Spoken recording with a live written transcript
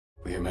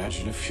We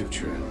imagine a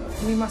future.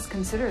 We must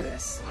consider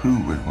this. Who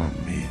would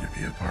want me to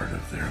be a part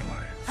of their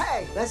life?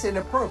 Hey, that's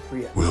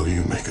inappropriate. Will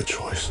you make a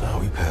choice now?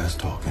 We past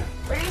talking.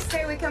 Where do you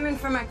say we come in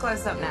for my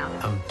close-up now?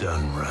 I'm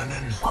done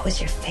running. What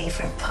was your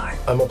favorite part?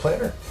 I'm a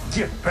planner.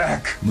 Get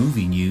back.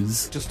 Movie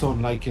news Just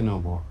don't like you no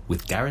more.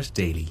 with Gareth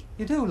Daly.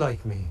 You do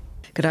like me.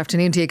 Good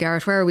afternoon to you,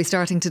 Gareth. Where are we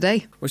starting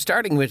today? We're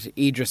starting with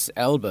Idris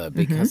Elba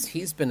because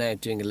he's been out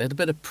doing a little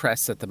bit of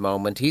press at the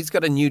moment. He's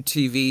got a new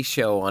TV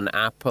show on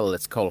Apple.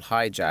 It's called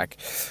Hijack,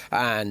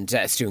 and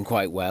it's doing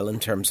quite well in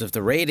terms of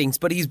the ratings.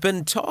 But he's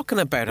been talking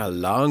about a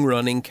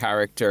long-running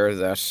character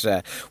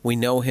that we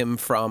know him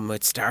from.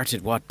 It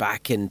started,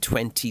 back in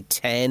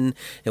 2010.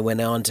 It went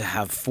on to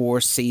have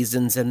 4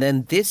 seasons. And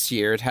then this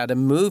year it had a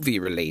movie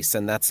release,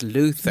 and that's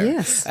Luther.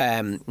 Yes.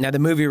 Now, the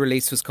movie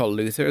release was called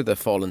Luther, The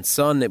Fallen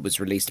Son. It was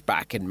released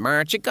back in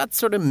March. It got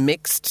sort of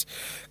mixed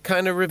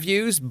kind of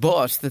reviews,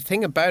 but the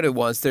thing about it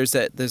was there's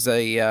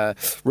a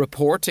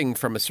reporting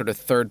from a sort of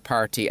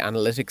third-party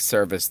analytics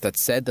service that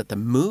said that the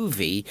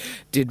movie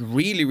did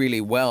really,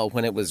 really well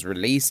when it was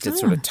released. It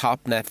sort of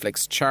topped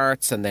Netflix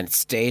charts, and then it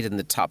stayed in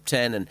the top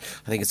 10, and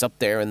I think it's up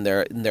there in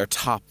their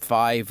top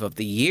 5 of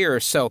the year.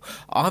 So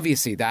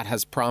obviously that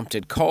has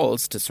prompted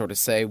calls to sort of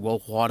say,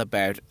 well, what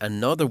about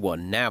another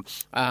one? Now,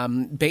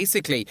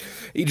 basically,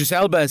 Idris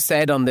Elba has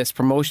said on this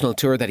promotional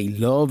tour that he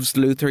loves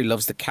Luther, he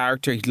loves the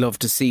character, he'd love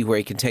to see where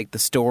he can take the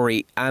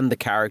story and the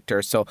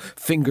character, so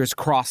fingers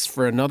crossed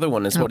for another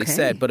one is what he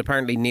said. But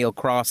apparently Neil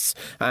Cross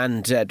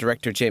and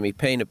director Jamie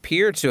Payne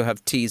appear to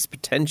have teased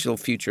potential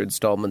future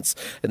installments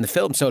in the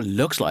film, so it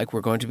looks like we're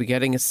going to be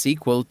getting a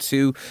sequel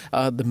to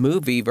the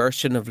movie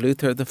version of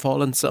Luther the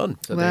Fallen Son.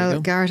 So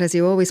well, Garrett, as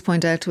you always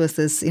point out to us,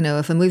 is,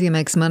 if a movie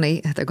makes money,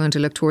 they're going to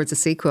look towards a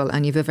sequel,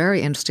 and you've a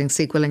very interesting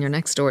sequel in your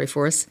next story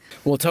for us.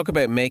 We'll talk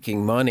about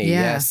making money.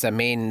 Yes, I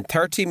mean,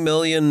 $30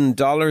 million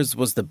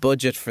was the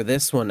budget for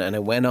this one, and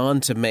it went on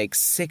to make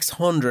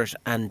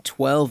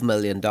 $612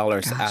 million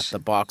at the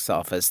box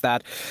office.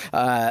 That,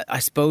 I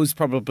suppose,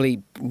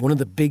 probably one of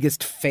the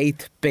biggest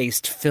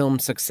faith-based film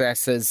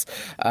successes,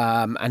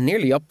 and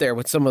nearly up there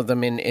with some of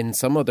them in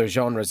some other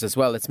genres as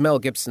well. It's Mel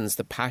Gibson's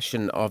The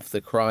Passion of the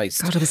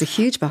Christ. God, it was a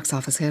huge box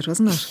office hit,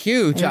 wasn't it?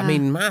 Huge. I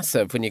mean,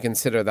 massive when you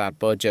consider that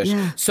budget.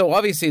 Yeah. So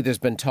obviously there's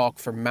been talk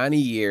for many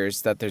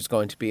years that there's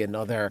going to be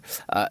another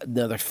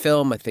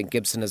film. I think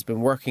Gibson has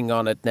been working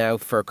on it now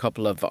for a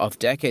couple of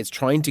decades,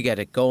 trying to get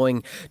it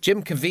going.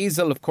 Jim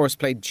Caviezel, of course,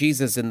 played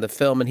Jesus in the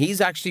film, and he's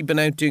actually been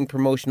out doing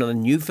promotion on a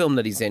new film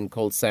that he's in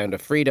called Sound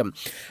of Freedom.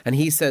 And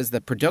he says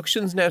that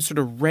production's now sort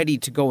of ready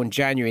to go in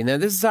January. Now,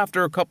 this is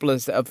after a couple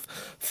of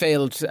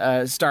failed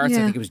starts. I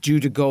think it was due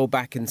to go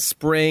back in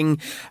spring.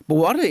 But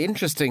what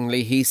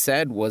interestingly he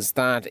said was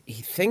that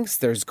he thinks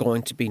there's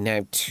going to be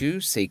now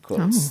 2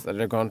 sequels that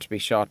are going to be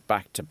shot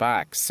back to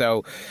back.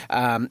 So,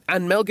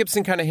 and Mel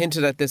Gibson kind of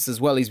hinted at this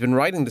as well. He's been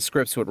writing the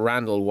scripts with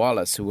Randall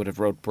Wallace, who would have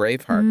wrote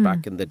Braveheart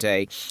back in the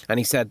day. And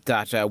he said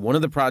that one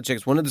of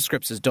the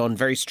scripts is done,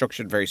 very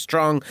structured, very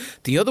strong.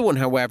 The other one,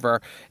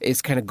 however,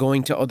 is kind of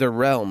going to other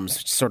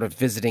realms, sort of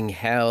visiting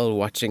hell,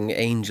 watching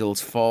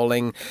angels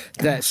falling.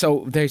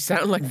 So they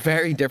sound like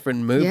very different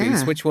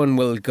movies. Yeah. Which one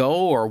will go,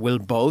 or will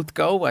both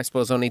go? I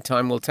suppose only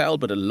time will tell,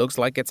 but it looks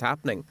like it's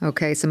happening.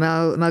 Okay, so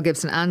Mel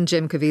Gibson and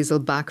Jim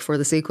Caviezel back for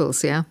the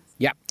sequels, yeah?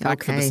 Yeah,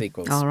 back for the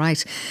sequels. All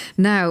right.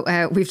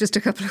 Now, we've just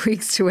a couple of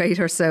weeks to wait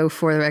or so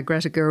for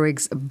Greta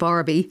Gerwig's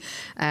Barbie,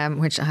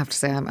 which I have to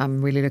say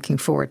I'm really looking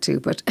forward to.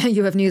 But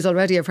you have news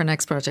already of her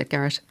next project,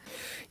 Garrett.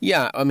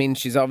 Yeah, I mean,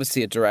 she's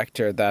obviously a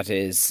director that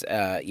is,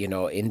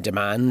 in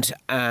demand,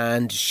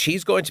 and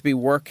she's going to be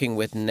working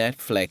with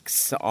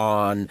Netflix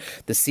on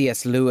the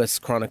C.S. Lewis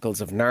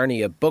Chronicles of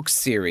Narnia book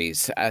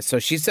series. So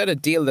she said a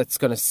deal that's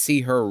going to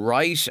see her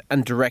write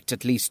and direct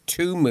at least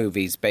 2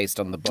 movies based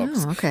on the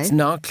books. Oh, okay. It's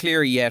not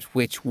clear yet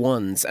which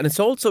ones, and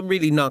it's also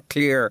really not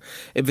clear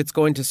if it's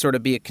going to sort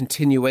of be a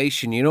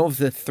continuation, of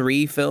the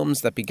 3 films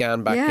that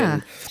began back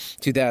in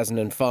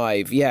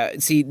 2005. Yeah,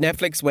 see,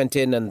 Netflix went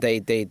in and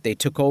they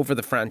took over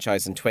the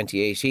franchise in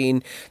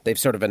 2018. They've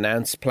sort of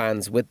announced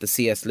plans with the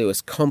C.S.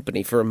 Lewis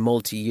Company for a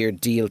multi-year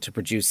deal to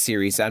produce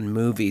series and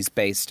movies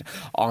based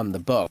on the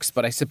books.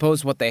 But I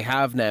suppose what they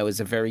have now is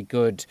a very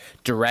good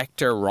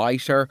director,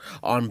 writer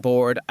on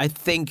board. I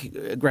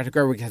think Greta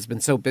Gerwig has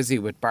been so busy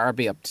with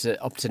Barbie up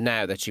to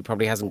now that she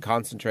probably hasn't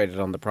concentrated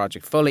on the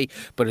project fully,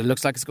 but it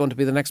looks like it's going to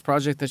be the next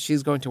project that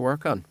she's going to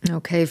work on.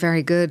 Okay,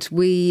 very good.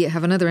 We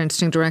have another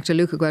interesting director,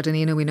 Luca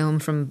Guadagnino. We know him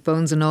from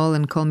Bones and All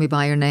and Call Me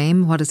By Your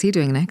Name. What is he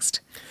doing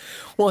next?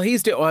 Well,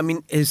 his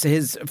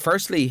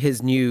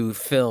new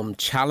film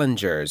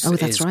Challengers. Oh,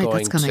 that's right.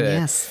 That's coming.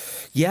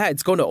 Yes. Yeah,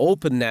 it's going to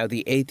open now,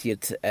 the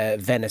 80th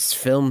Venice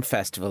Film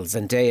Festival.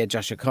 Zendaya,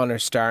 Josh O'Connor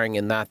starring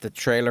in that. The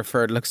trailer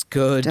for it looks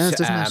good. It does,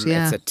 doesn't it?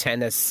 Yeah. It's a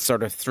tennis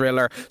sort of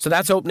thriller. So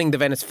that's opening the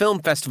Venice Film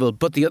Festival.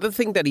 But the other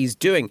thing that he's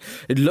doing,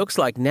 it looks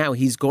like now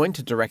he's going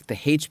to direct the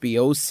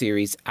HBO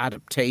series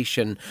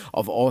adaptation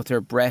of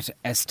author Bret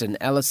Easton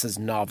Ellis's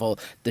novel,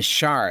 The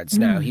Shards.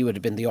 Now, he would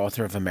have been the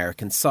author of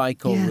American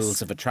Psycho,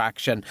 Rules of Attraction,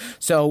 action.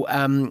 So,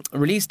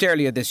 released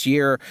earlier this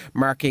year,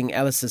 marking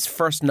Ellis's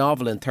first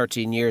novel in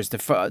 13 years.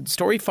 The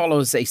story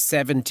follows a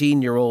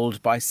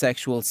 17-year-old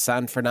bisexual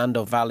San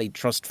Fernando Valley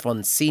Trust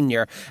Fund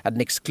senior at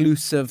an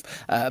exclusive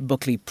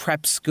Buckley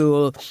prep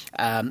school.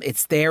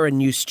 It's there a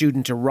new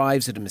student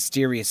arrives at a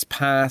mysterious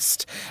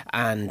past,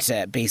 and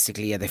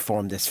basically they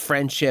form this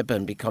friendship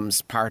and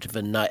becomes part of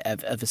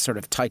a sort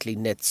of tightly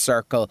knit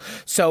circle.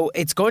 So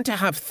it's going to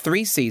have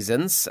 3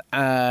 seasons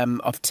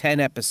of 10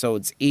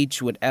 episodes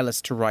each, with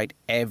Ellis to write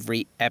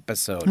every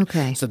episode.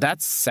 Okay. So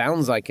that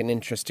sounds like an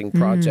interesting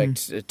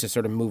project to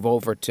sort of move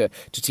over to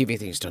TV. I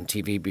think he's done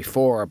TV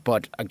before,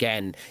 but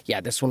again,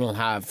 yeah, this one will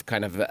have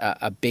kind of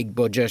a big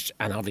budget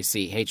and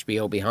obviously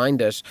HBO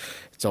behind it.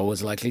 It's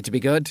always likely to be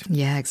good.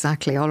 Yeah,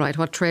 exactly. All right,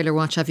 what trailer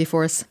watch have you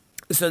for us?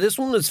 So this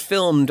one was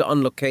filmed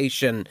on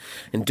location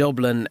in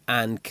Dublin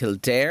and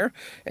Kildare.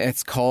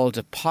 It's called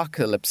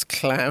Apocalypse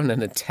Clown,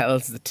 and it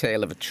tells the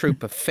tale of a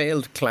troupe of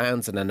failed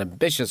clowns and an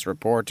ambitious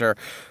reporter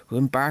who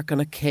embark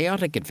on a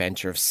chaotic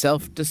adventure of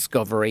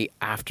self-discovery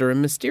after a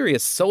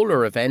mysterious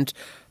solar event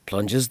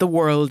plunges the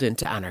world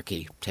into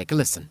anarchy. Take a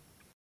listen.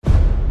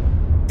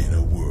 In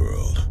a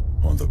world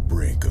on the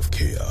brink of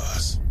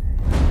chaos,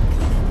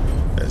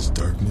 as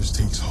darkness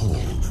takes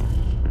hold,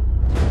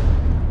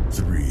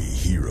 3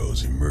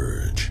 heroes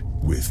emerge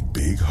with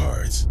big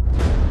hearts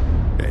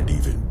and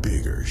even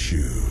bigger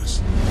shoes.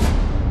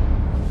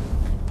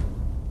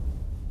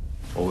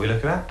 What are we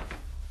looking at?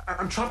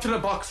 I'm trapped in a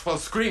box while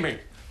screaming.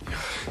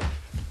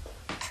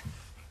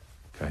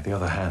 Okay, the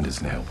other hand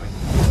isn't helping.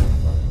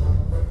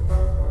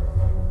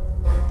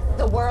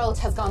 The world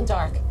has gone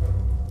dark.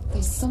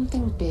 There's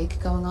something big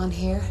going on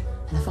here,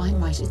 and if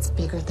I'm right, it's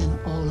bigger than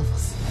all of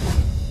us.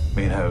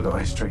 Me and her have got a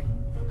history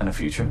and a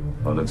future,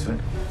 by the looks of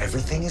it.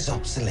 Everything is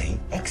obsolete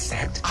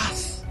except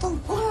us. The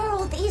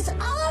world is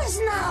ours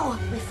now.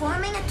 We're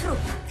forming a troop.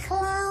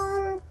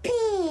 Clown-pedo.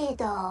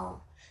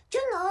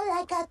 You know,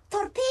 like a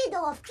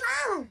torpedo of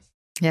clowns.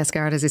 Yes,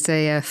 Garrett, as you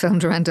say,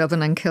 filmed around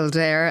Dublin and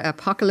Kildare.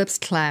 Apocalypse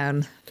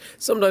Clown.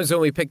 Sometimes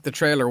when we pick the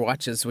trailer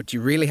watches, what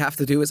you really have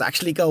to do is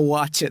actually go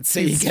watch it so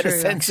you get a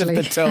sense of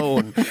the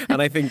tone.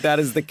 And I think that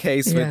is the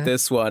case with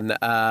this one.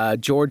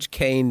 George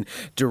Kane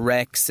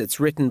directs.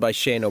 It's written by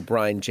Shane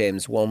O'Brien,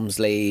 James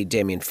Walmsley,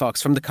 Damien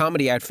Fox from the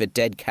comedy outfit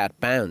Dead Cat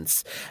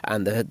Bounce.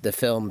 And the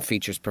film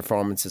features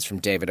performances from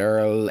David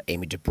Earl,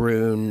 Amy De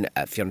Bruyne,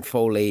 Fionn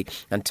Foley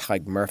and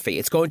Tig Murphy.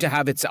 It's going to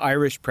have its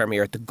Irish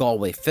premiere at the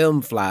Galway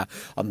Film Fleadh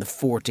on the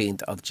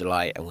 14th of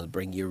July, and we'll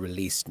bring you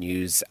release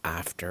news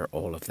after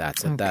all of that.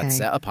 So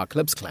that's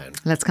Apocalypse Clown.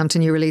 Let's come to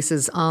new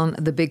releases on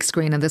the big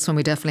screen, and this one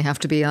we definitely have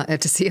to be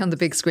to see on the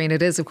big screen.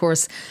 It is, of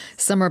course,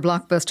 summer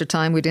blockbuster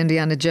time with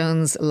Indiana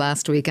Jones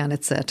last week, and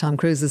it's Tom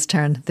Cruise's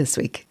turn this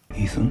week.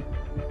 Ethan,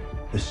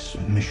 this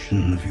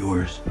mission of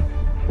yours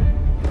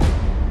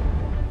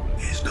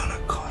is gonna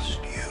cost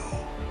you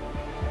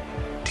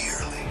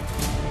dearly.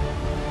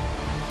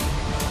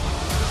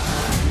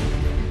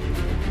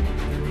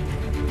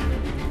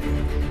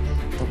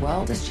 The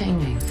world is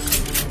changing.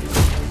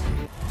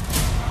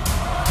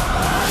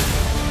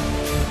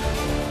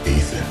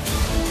 Ethan,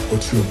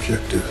 what's your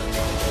objective?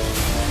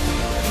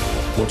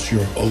 What's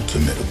your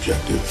ultimate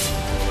objective?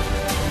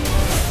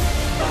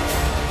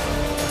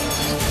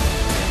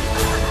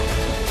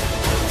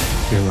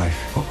 Your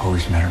life will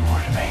always matter more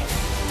to me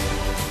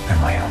than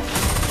my own.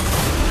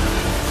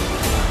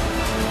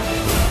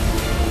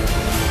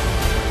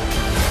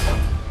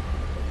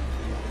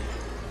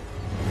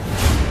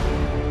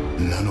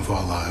 None of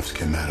our lives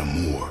can matter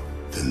more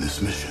than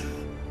this mission.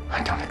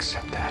 I don't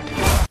accept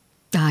that.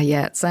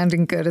 Yeah,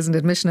 sounding good, isn't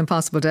it? Mission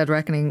Impossible Dead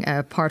Reckoning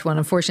Part 1.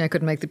 Unfortunately, I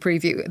couldn't make the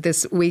preview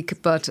this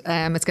week, but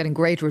it's getting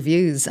great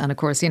reviews. And of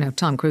course, you know,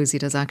 Tom Cruise, he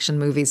does action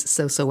movies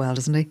so well,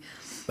 doesn't he?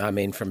 I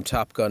mean, from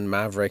Top Gun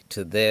Maverick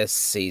to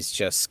this, he's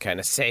just kind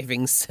of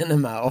saving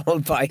cinema all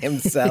by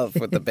himself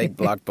with the big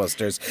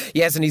blockbusters.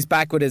 Yes, and he's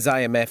back with his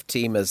IMF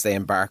team as they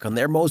embark on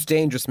their most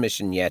dangerous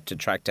mission yet to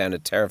track down a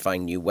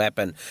terrifying new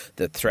weapon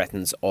that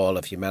threatens all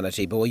of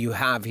humanity. But what you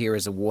have here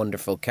is a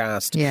wonderful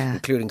cast,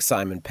 including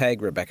Simon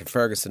Pegg, Rebecca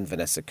Ferguson,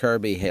 Vanessa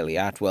Kirby, Hayley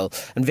Atwell,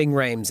 and Ving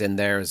Rhames in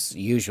there as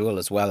usual,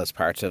 as well as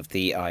part of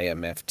the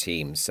IMF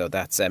team. So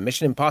that's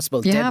Mission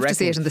Impossible Dead Reckoning. You have to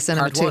see it in the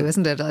cinema too,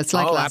 isn't it? It's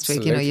like last absolutely.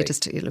 week, you know, you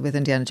just, with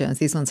Indiana Jones,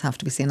 these ones have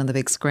to be seen on the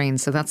big screen.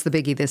 So that's the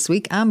biggie this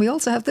week. And we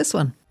also have this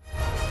one.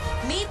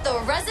 Meet the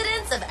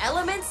residents of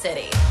Element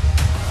City.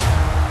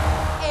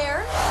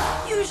 Air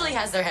usually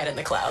has their head in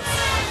the clouds.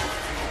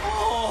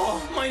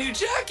 Oh, my new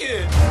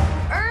jacket!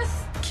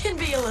 Earth can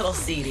be a little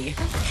seedy.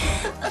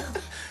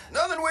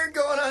 Nothing weird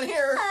going on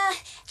here.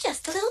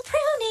 Just a little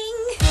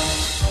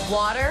pruning.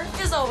 Water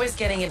is always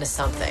getting into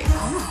something.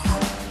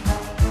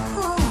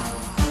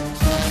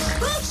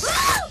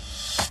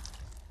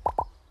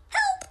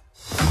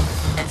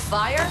 And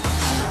fire,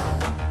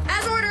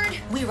 as ordered,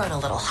 we run a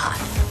little hot.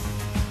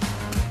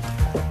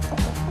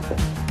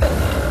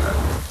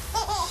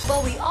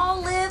 But we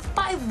all live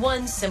by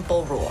one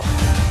simple rule.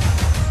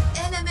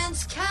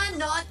 Elements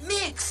cannot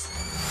mix.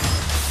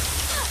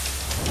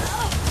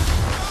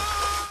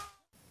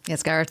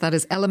 Yes, Gareth, that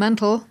is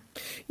Elemental.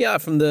 Yeah,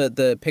 from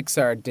the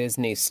Pixar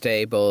Disney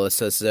stable.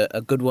 So it's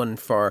a good one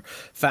for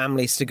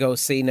families to go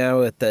see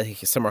now at the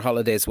summer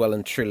holidays well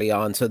and truly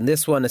on. So in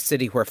this one, a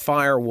city where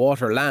fire,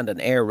 water, land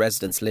and air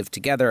residents live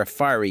together. A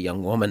fiery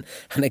young woman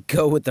and a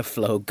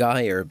go-with-the-flow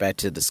guy are about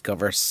to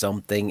discover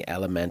something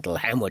elemental,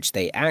 how much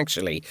they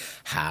actually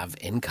have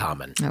in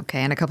common. Okay,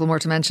 and a couple more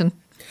to mention.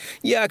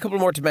 Yeah, a couple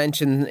more to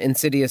mention.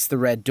 Insidious, The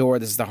Red Door.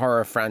 This is the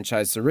horror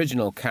franchise's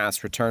original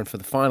cast return for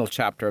the final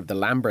chapter of the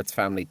Lamberts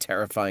family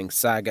terrifying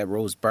saga.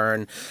 Rose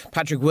Byrne,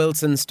 Patrick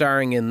Wilson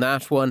starring in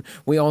that one.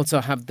 We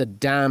also have The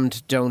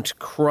Damned Don't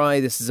Cry.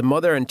 This is a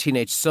mother and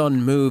teenage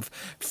son move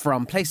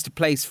from place to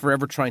place,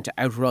 forever trying to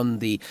outrun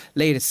the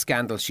latest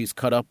scandal she's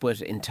caught up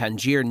with. In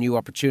Tangier, new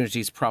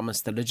opportunities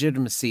promise the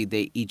legitimacy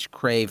they each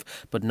crave,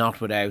 but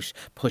not without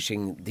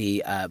pushing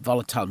the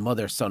volatile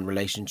mother-son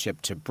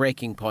relationship to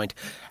breaking point.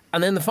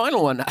 And then the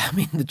final one, I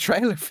mean, the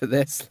trailer for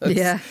this,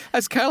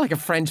 it's kind of like a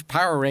French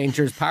Power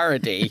Rangers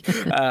parody.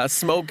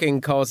 Smoking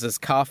causes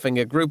coughing.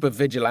 A group of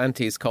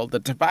vigilantes called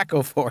the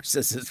Tobacco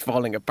Forces is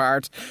falling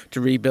apart.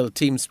 To rebuild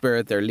team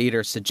spirit, their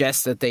leader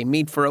suggests that they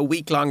meet for a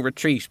week-long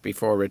retreat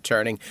before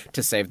returning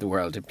to save the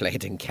world in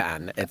plate and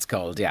can. It's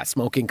called,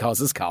 Smoking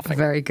Causes Coughing.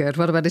 Very good.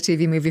 What about a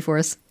TV movie for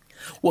us?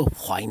 Well,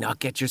 why not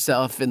get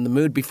yourself in the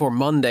mood before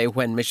Monday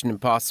when Mission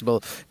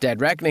Impossible Dead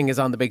Reckoning is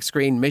on the big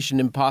screen? Mission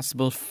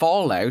Impossible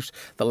Fallout,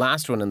 the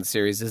last one in the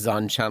series, is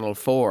on Channel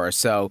 4.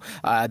 So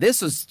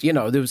this was,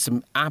 there was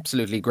some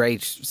absolutely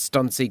great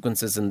stunt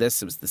sequences in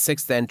this. It was the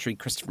sixth entry.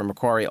 Christopher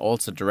McQuarrie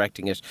also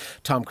directing it.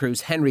 Tom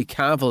Cruise, Henry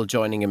Cavill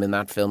joining him in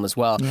that film as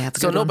well. Yeah,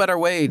 so no better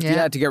way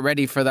to get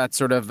ready for that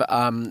sort of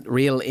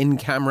real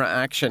in-camera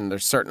action.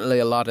 There's certainly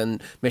a lot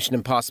in Mission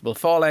Impossible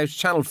Fallout.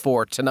 Channel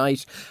 4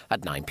 tonight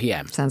at 9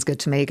 p.m. Sounds good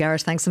to me.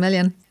 Gareth, thanks a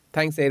million.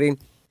 Thanks, Aideen.